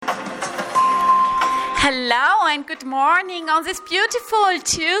Hello and good morning on this beautiful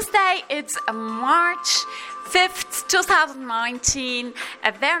Tuesday. It's March 5th, 2019,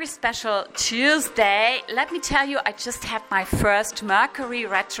 a very special Tuesday. Let me tell you, I just had my first Mercury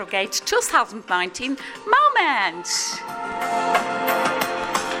retrograde 2019 moment.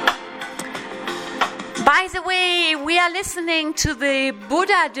 By the way, we are listening to the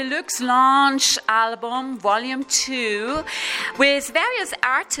Buddha Deluxe Launch album, Volume 2, with various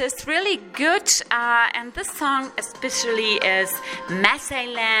artists, really good. And this song especially is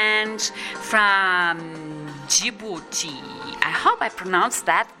Masayland from Djibouti. I hope I pronounced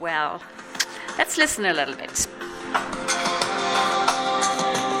that well. Let's listen a little bit.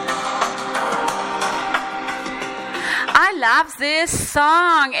 I love this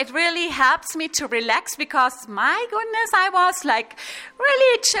song. It really helps me to relax because, my goodness, I was like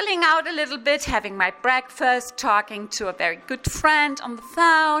really chilling out a little bit, having my breakfast, talking to a very good friend on the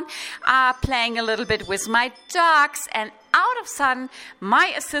phone, playing a little bit with my dogs, and out of sudden,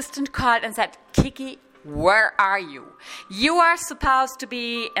 my assistant called and said, "Kiki, where are you? You are supposed to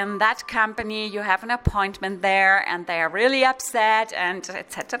be in that company. You have an appointment there, and they are really upset," and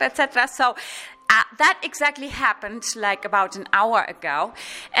etc., etc. So that exactly happened like about an hour ago.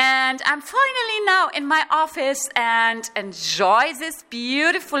 And I'm finally now in my office and enjoy this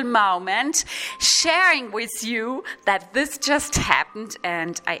beautiful moment, sharing with you that this just happened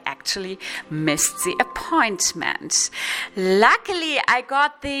and I actually missed the appointment. Luckily, I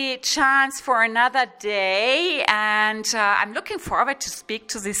got the chance for another day, and I'm looking forward to speak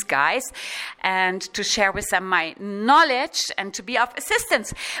to these guys and to share with them my knowledge and to be of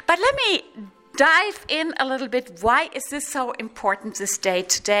assistance. But let me dive in a little bit. Why is this so important this day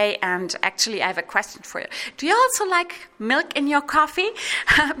today? And actually, I have a question for you. Do you also like milk in your coffee?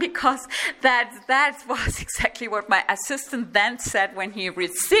 Because that was exactly what my assistant then said when he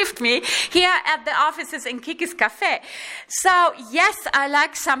received me here at the offices in Kiki's Cafe. So yes, I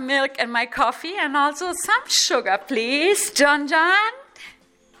like some milk in my coffee and also some sugar, please. John.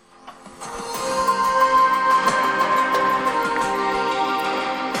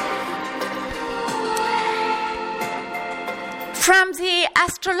 From the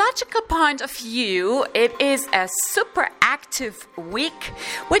astrological point of view, it is a super active week,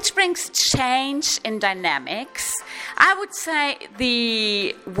 which brings change in dynamics. I would say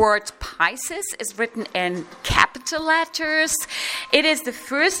the word Pisces is written in capital letters. It is the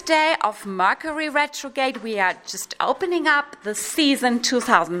first day of Mercury retrograde. We are just opening up the season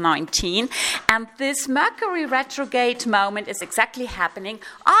 2019, and this Mercury retrograde moment is exactly happening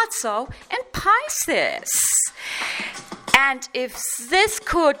also in Pisces. And if this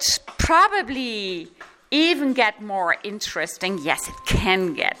could probably even get more interesting, yes, it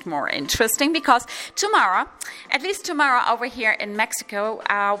can get more interesting, because tomorrow, at least tomorrow over here in Mexico,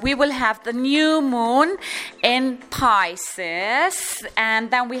 we will have the new moon in Pisces,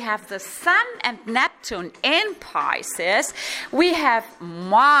 and then we have the Sun and Neptune in Pisces. We have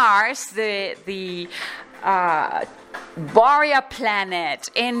Mars, the warrior planet,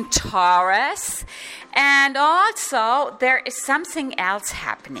 in Taurus. And also, there is something else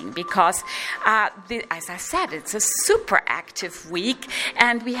happening because, as I said, it's a super active week,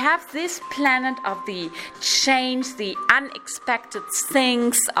 and we have this planet of the change, the unexpected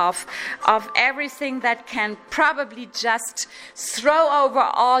things, of everything that can probably just throw over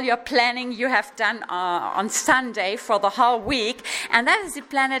all your planning you have done on Sunday for the whole week, and that is the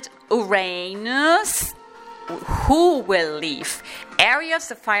planet Uranus, who will leave Aries,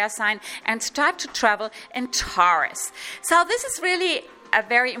 the fire sign, and start to travel in Taurus. So this is really a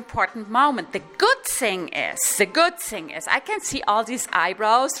very important moment. The good thing is, I can see all these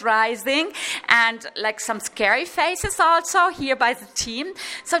eyebrows rising and like some scary faces also here by the team.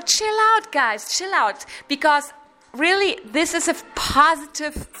 So chill out, guys, chill out, because really, this is a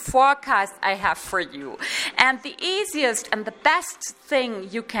positive forecast I have for you. And the easiest and the best thing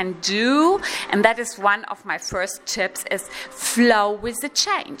you can do, and that is one of my first tips, is flow with the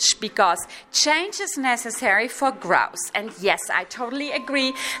change, because change is necessary for growth. And yes, I totally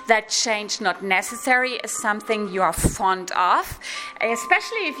agree that change not necessary is something you are fond of,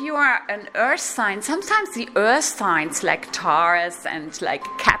 especially if you are an earth sign. Sometimes the earth signs like Taurus and like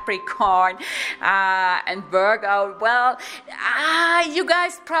Capricorn and Virgo, well, you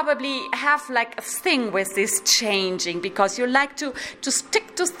guys probably have like a thing with this changing, because you like to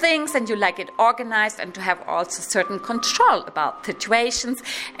stick to things and you like it organized and to have also certain control about situations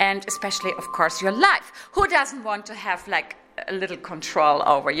and especially, of course, your life. Who doesn't want to have like a little control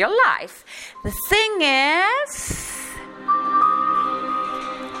over your life? The thing is,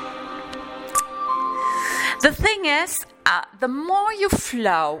 the more you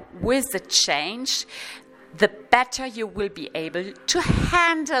flow with the change, the better you will be able to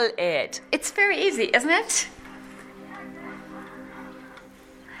handle it. It's very easy, isn't it?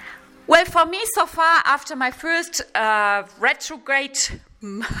 Well, for me, so far, after my first retrograde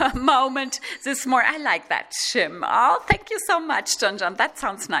moment this morning, I like that, Shim. Oh, thank you so much, John. That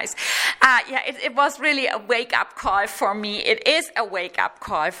sounds nice. It was really a wake-up call for me. It is a wake-up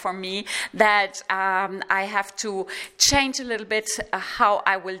call for me that I have to change a little bit how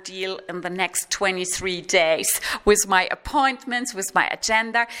I will deal in the next 23 days with my appointments, with my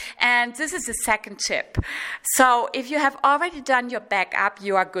agenda. And this is the second tip. So if you have already done your backup,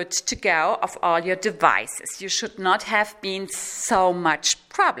 you are good to go of all your devices. You should not have been so much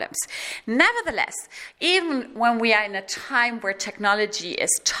problems. Nevertheless, even when we are in a time where technology is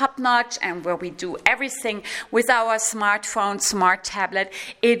top-notch and where we do everything with our smartphone, smart tablet,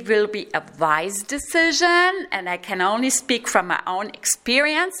 it will be a wise decision, and I can only speak from my own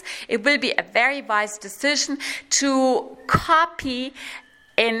experience. It will be a very wise decision to copy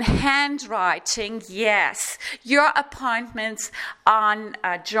in handwriting, yes, your appointments on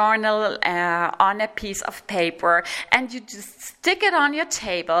a journal, on a piece of paper, and you just stick it on your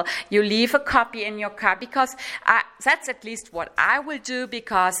table. You leave a copy in your car, because that's at least what I will do,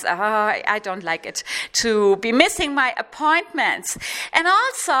 because I don't like it to be missing my appointments. And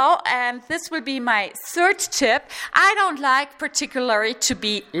also, and this will be my third tip, I don't like particularly to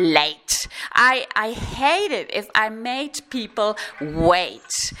be late. I hate it if I made people wait.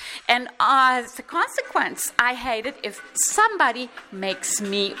 And as a consequence, I hate it if somebody makes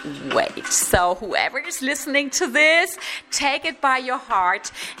me wait. So whoever is listening to this, take it by your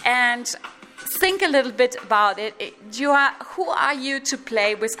heart and think a little bit about it. Who are you to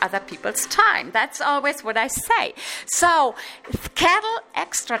play with other people's time? That's always what I say. So schedule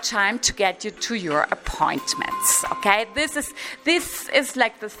extra time to get you to your appointments. Okay, this is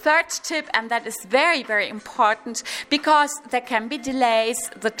like the third tip, and that is very, very important, because there can be delays.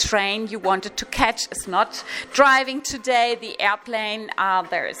 The train you wanted to catch is not driving today. The airplane,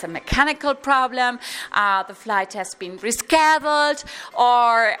 there is a mechanical problem. The flight has been rescheduled,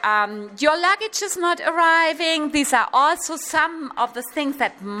 or your luggage is not arriving. These are also some of the things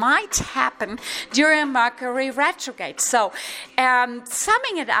that might happen during Mercury retrograde. So,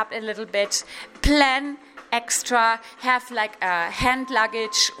 summing it up a little bit, plan extra, have like a hand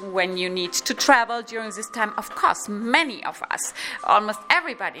luggage when you need to travel during this time. Of course, many of us, almost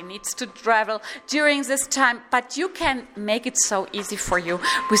everybody needs to travel during this time, but you can make it so easy for you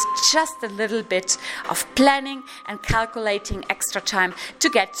with just a little bit of planning and calculating extra time to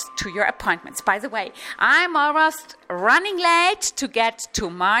get to your appointments. By the way, I'm almost running late to get to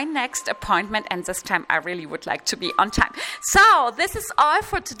my next appointment, and this time I really would like to be on time. So this is all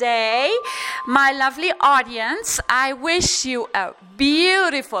for today, my lovely audience. I wish you a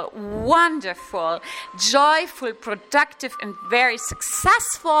beautiful, wonderful, joyful, productive, and very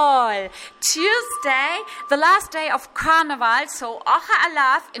successful Tuesday, the last day of Carnival. So Ocha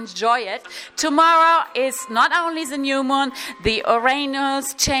Alaf, enjoy it. Tomorrow is not only the new moon, the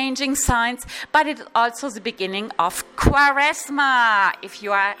Uranus changing signs, but it's also the beginning of Quaresma, if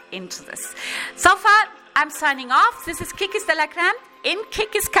you are into this. So far, I'm signing off. This is Kikis de la Crème in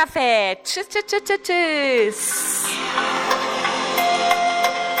Kikis Café. Tschüss, tschüss, tschüss, tschüss.